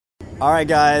Alright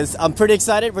guys, I'm pretty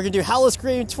excited. We're going to do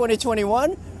Howl-O-Scream 2021.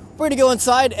 We're going to go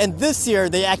inside, and this year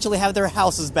they actually have their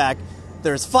houses back.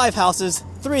 There's 5 houses,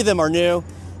 3 of them are new,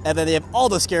 and then they have all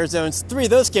those scare zones. 3 of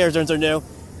those scare zones are new.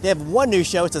 They have one new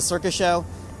show, it's a circus show.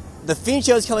 The Fiend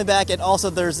show is coming back, and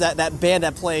also there's that band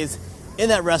that plays in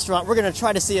that restaurant. We're going to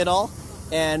try to see it all,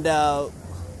 and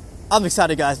I'm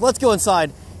excited guys. Let's go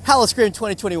inside Howl-O-Scream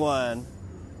 2021.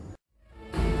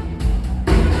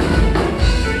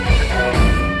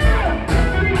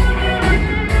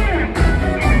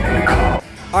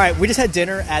 All right, we just had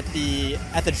dinner at the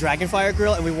Dragonfire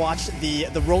Grill, and we watched the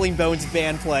Rolling Bones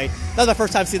band play. That was my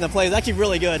first time seeing them play. It was actually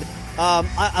really good.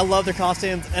 I love their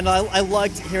costumes, and I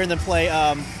liked hearing them play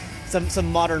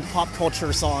some modern pop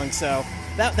culture songs. So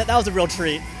that was a real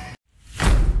treat.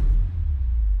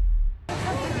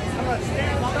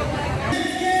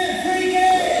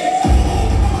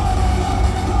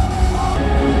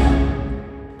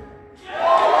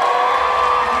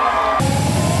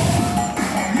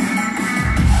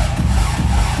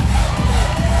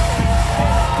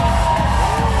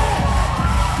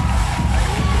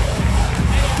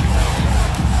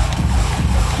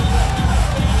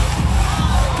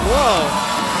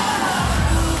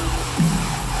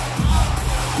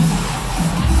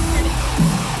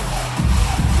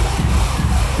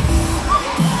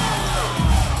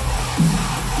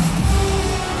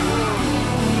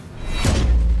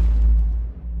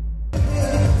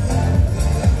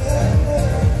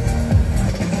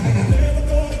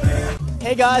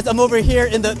 Hey guys, I'm over here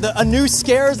in a new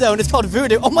scare zone. It's called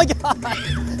Voodoo. Oh my god,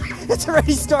 it's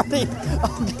already starting.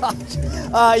 Oh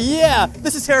gosh, yeah,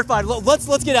 this is terrifying.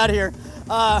 Let's get out of here.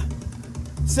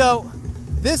 So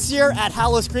this year at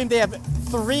Howl-O-Scream, they have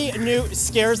 3 new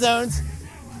scare zones,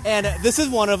 and this is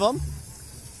one of them.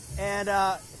 And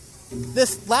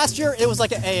this last year it was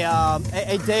like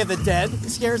a Day of the Dead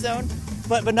scare zone,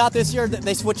 but not this year.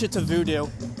 They switched it to Voodoo,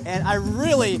 and I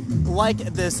really like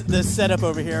this setup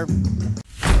over here.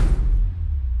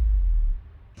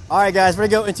 Alright guys, we're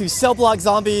gonna go into Cell Block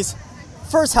Zombies'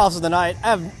 first house of the night. I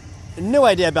have no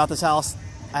idea about this house.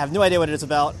 I have no idea what it's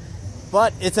about.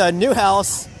 But it's a new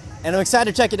house, and I'm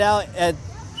excited to check it out. It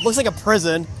looks like a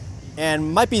prison,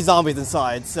 and might be zombies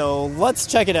inside. So let's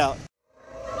check it out.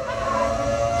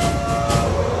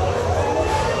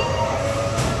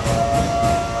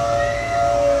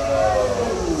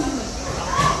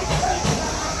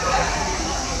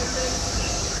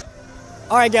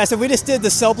 Alright guys, so we just did the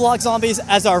Cell Block Zombies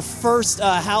as our first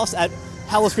house at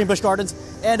Howl-O-Scream Busch Gardens,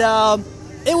 and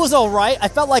it was alright. I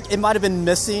felt like it might have been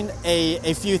missing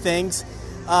a few things,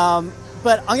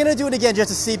 but I'm going to do it again just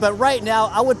to see. But right now,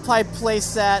 I would probably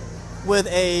place that with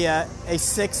a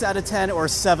 6 out of 10 or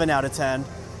 7 out of 10,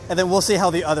 and then we'll see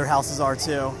how the other houses are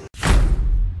too.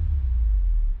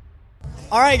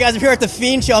 Alright guys, I'm here at the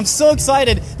Fiend show. I'm so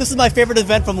excited. This is my favorite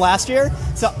event from last year,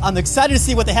 so I'm excited to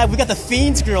see what they have. We got the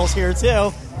Fiends girls here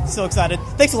too. So excited.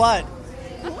 Thanks a lot.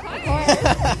 Of course.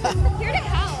 Here to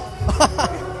help.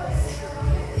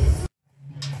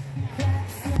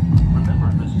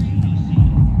 Remember, the CDC,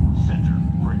 Center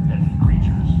for Deadly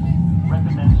Creatures,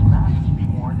 recommends masks be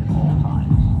worn at all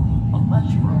times, unless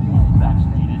you're a fully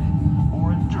vaccinated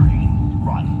or a dirty,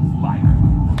 rotten liar.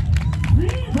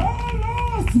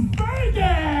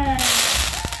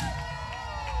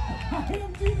 I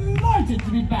am delighted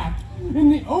to be back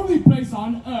in the only place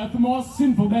on Earth more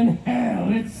sinful than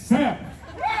hell itself.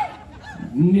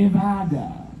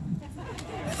 Nevada.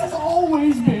 This has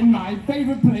always been my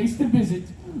favorite place to visit.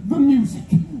 The music,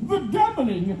 the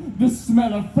gambling, the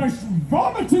smell of fresh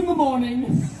vomit in the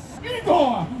morning.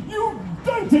 Igor, you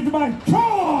dented my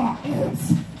car!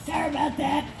 Oops, sorry about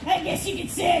that. I guess you could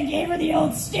say I gave her the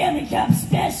old Stanley Cup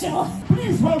special.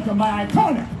 Please welcome my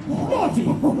iconic, naughty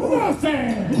Mercy!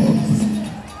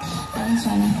 Thanks,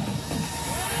 China.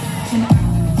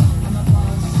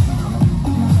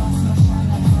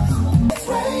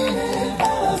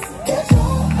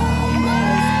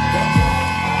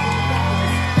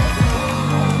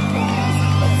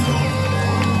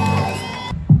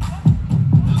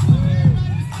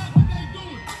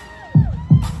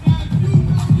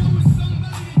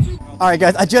 Alright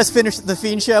guys, I just finished the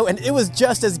Fiend show, and it was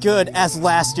just as good as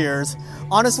last year's.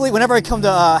 Honestly, whenever I come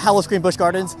to Howl-O-Scream Busch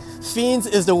Gardens, Fiends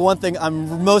is the one thing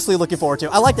I'm mostly looking forward to.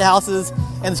 I like the houses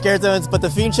and the scare zones, but the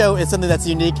Fiend show is something that's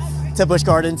unique to Busch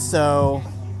Gardens, so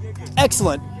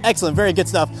excellent, excellent, very good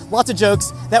stuff. Lots of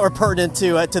jokes that were pertinent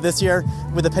to this year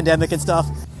with the pandemic and stuff.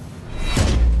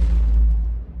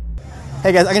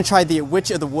 Hey guys, I'm going to try the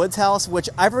Witch of the Woods house, which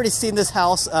I've already seen this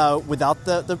house without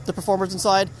the performers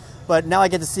inside, but now I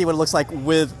get to see what it looks like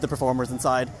with the performers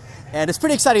inside. And it's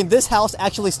pretty exciting. This house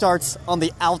actually starts on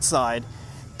the outside,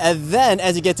 And then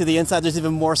as you get to the inside, there's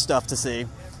even more stuff to see.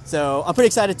 So I'm pretty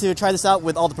excited to try this out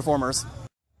with all the performers.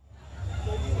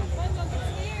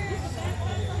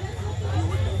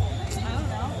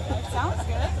 Sounds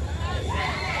good.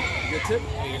 Good tip.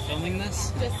 Oh, you're filming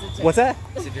this? What's that?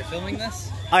 So you're filming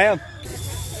this? I am.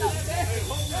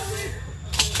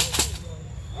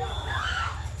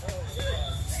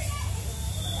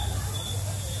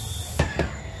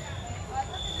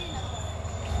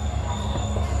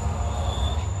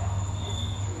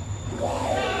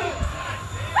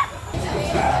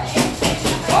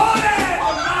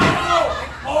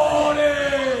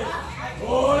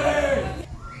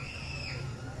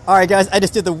 Alright guys, I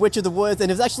just did the Witch of the Woods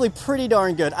and it was actually pretty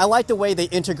darn good. I like the way they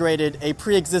integrated a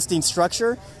pre-existing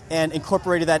structure and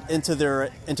incorporated that into their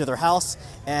house,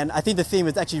 and I think the theme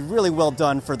is actually really well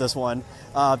done for this one.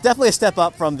 Definitely a step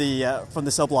up from the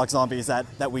cell block zombies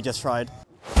that we just tried.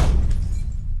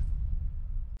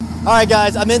 Alright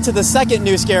guys, I'm into the second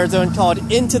new scare zone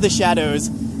called Into the Shadows,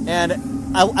 and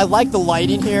I like the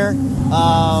lighting here.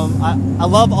 I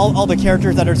love all the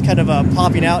characters that are just kind of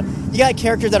popping out. You got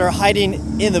characters that are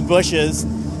hiding in the bushes,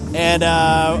 and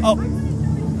oh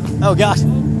gosh,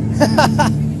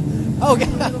 oh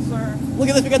god, look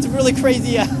at this! We got some really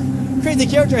crazy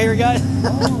character here, guys.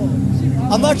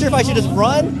 I'm not sure if I should just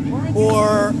run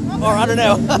or I don't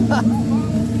know.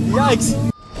 Yikes!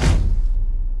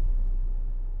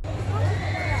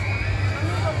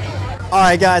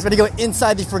 Alright guys, ready to go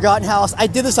inside the Forgotten House. I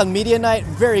did this on media night,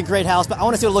 very great house, but I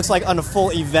want to see what it looks like on a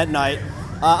full event night.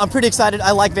 I'm pretty excited.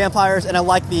 I like vampires, and I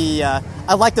like the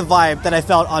vibe that I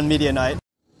felt on media night.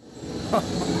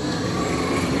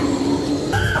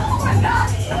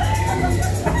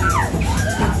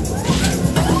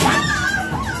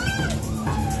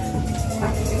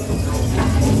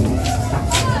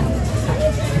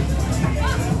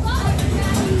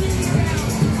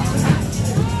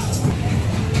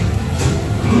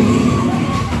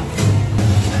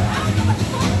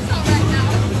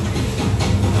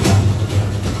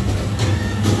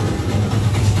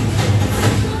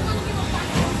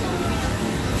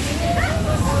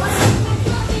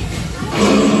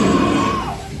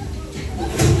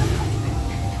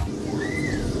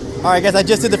 Alright guys, I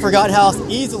just did the Forgotten House,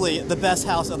 easily the best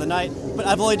house of the night, but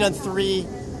I've only done three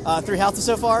houses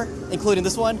so far, including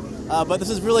this one, but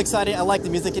this is really exciting. I like the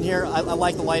music in here, I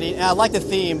like the lighting, and I like the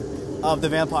theme of the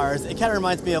vampires. It kind of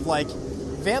reminds me of like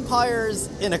vampires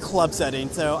in a club setting,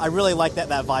 so I really like that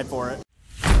vibe for it.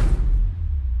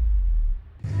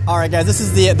 Alright guys, this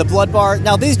is the Blood Bar.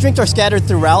 Now these drinks are scattered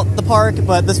throughout the park,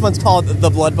 but this one's called the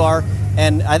Blood Bar,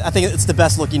 and I think it's the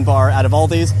best looking bar out of all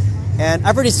these. And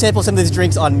I've already sampled some of these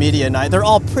drinks on media night. They're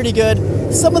all pretty good.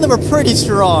 Some of them are pretty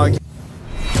strong.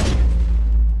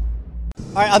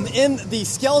 Alright, I'm in the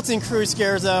Skeleton Crew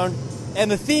scare zone,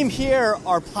 and the theme here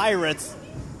are pirates.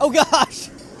 Oh gosh!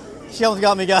 She almost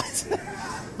got me, guys.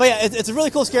 But yeah, it's a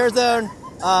really cool scare zone.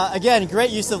 Again,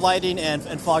 great use of lighting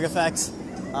and fog effects.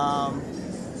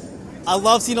 I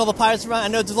love seeing all the pirates around. I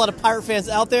know there's a lot of pirate fans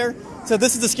out there, so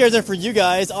this is the scare zone for you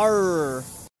guys. Arr.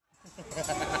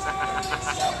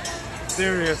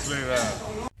 Seriously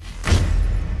though.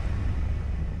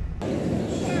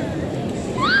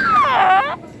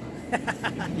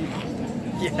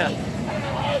 Yeah.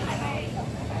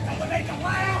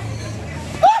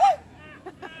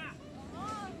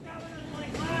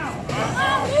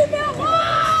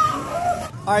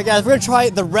 Alright guys, we're gonna try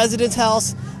the Residence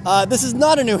House. This is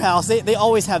not a new house. They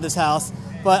always have this house,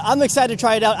 but I'm excited to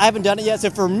try it out. I haven't done it yet, so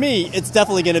for me, it's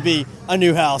definitely gonna be a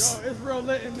new house. Yo, it's real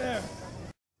lit in there.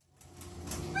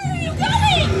 Where are you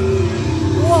going?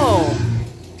 Whoa!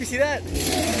 Did you see that?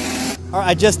 Alright,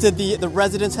 I just did the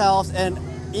Residence House, and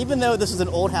even though this was an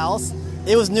old house,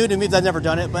 it was new to me because I've never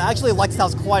done it, but I actually like this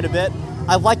house quite a bit.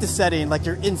 I like the setting, like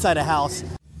you're inside a house.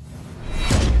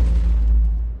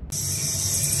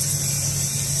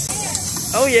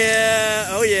 Oh yeah,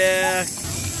 oh yeah.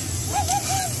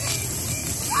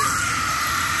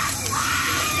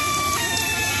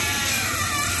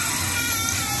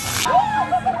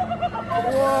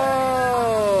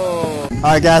 Whoa!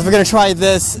 Alright guys, we're gonna try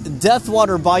this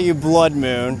Deathwater Bayou Blood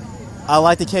Moon. I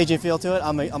like the Cajun feel to it.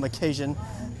 I'm a Cajun.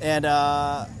 And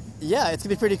yeah, it's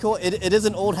gonna be pretty cool. It is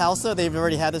an old house though, they've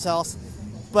already had this house.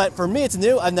 But for me it's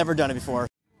new, I've never done it before.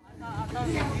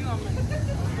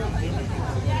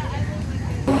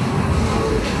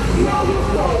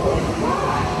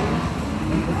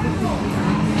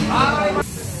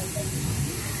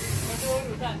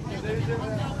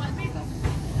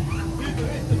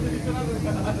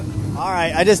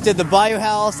 Alright, I just did the Bayou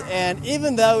House, and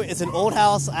even though it's an old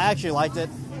house, I actually liked it.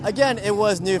 Again, it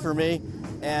was new for me,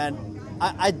 and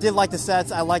I did like the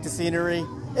sets, I like the scenery.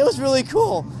 It was really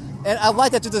cool. And I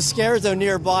like that there's a scare zone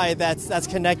nearby that's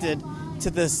connected to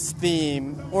this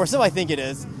theme, or so I think it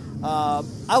is.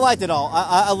 I liked it all.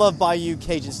 I love Bayou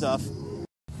Cajun stuff.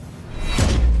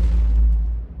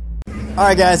 All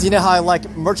right, guys, you know how I like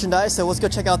merchandise, so let's go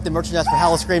check out the merchandise for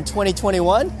Howl-O-Scream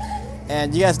 2021.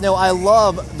 And you guys know I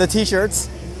love the t-shirts,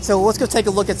 so let's go take a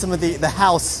look at some of the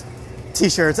house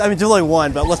t-shirts. I mean, there's only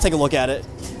one, but let's take a look at it.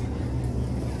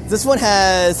 This one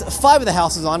has 5 of the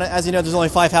houses on it. As you know, there's only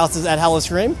 5 houses at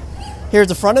Howl-O-Scream. Here's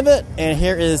the front of it, and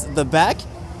here is the back.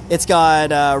 It's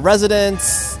got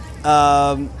Residence,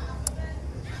 The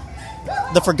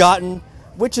Forgotten,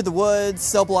 Witch of the Woods,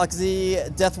 Cell Block Z,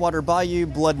 Deathwater Bayou,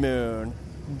 Blood Moon.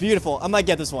 Beautiful. I might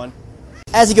get this one.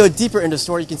 As you go deeper into the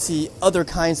store, you can see other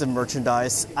kinds of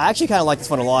merchandise. I actually kind of like this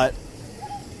one a lot.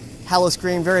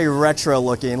 Howl-O-Scream, very retro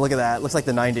looking. Look at that. Looks like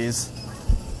the 90s.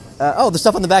 Oh, there's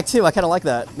stuff on the back too. I kind of like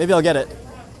that. Maybe I'll get it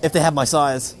if they have my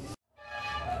size.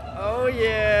 Oh,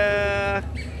 yeah.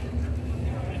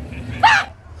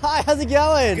 Hi, how's it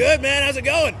going? Good, man. How's it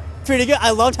going? Pretty good.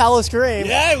 I loved Howl-O-Scream.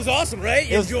 Yeah, it was awesome, right?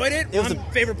 You enjoyed it? It was my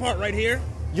favorite part right here.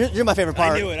 You're my favorite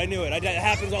part. I knew it. It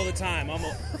happens all the time. I'm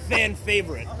a fan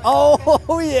favorite.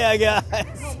 Oh, yeah,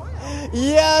 guys.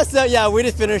 Yeah, so yeah, we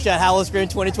just finished at Howl-O-Scream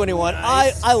 2021.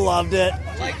 Nice. I loved it.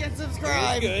 Like and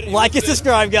subscribe. Like and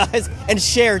subscribe, guys. And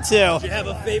share, too. Do you have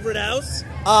a favorite house?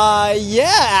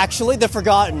 Yeah, actually, The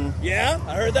Forgotten. Yeah?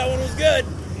 I heard that one was good.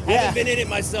 I Yeah. haven't been in it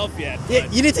myself yet. Yeah,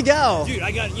 you need to go. Dude,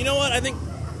 you know what? I think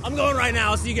I'm going right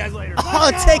now. I'll see you guys later.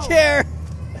 Oh, take care.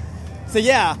 So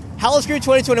yeah, Howl-O-Scream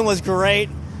 2021 was great.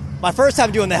 My first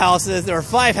time doing the houses. There were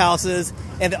 5 houses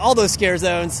and all those scare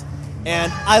zones.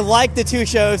 And I liked the 2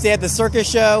 shows. They had the circus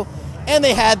show, and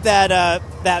they had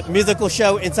that musical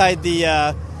show inside the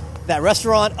that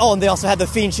restaurant. Oh, and they also had the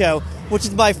Fiend show, which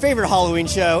is my favorite Halloween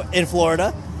show in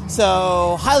Florida.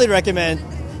 So highly recommend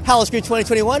Howl-O-Scream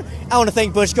 2021. I want to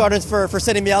thank Busch Gardens for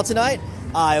sending me out tonight.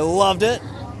 I loved it.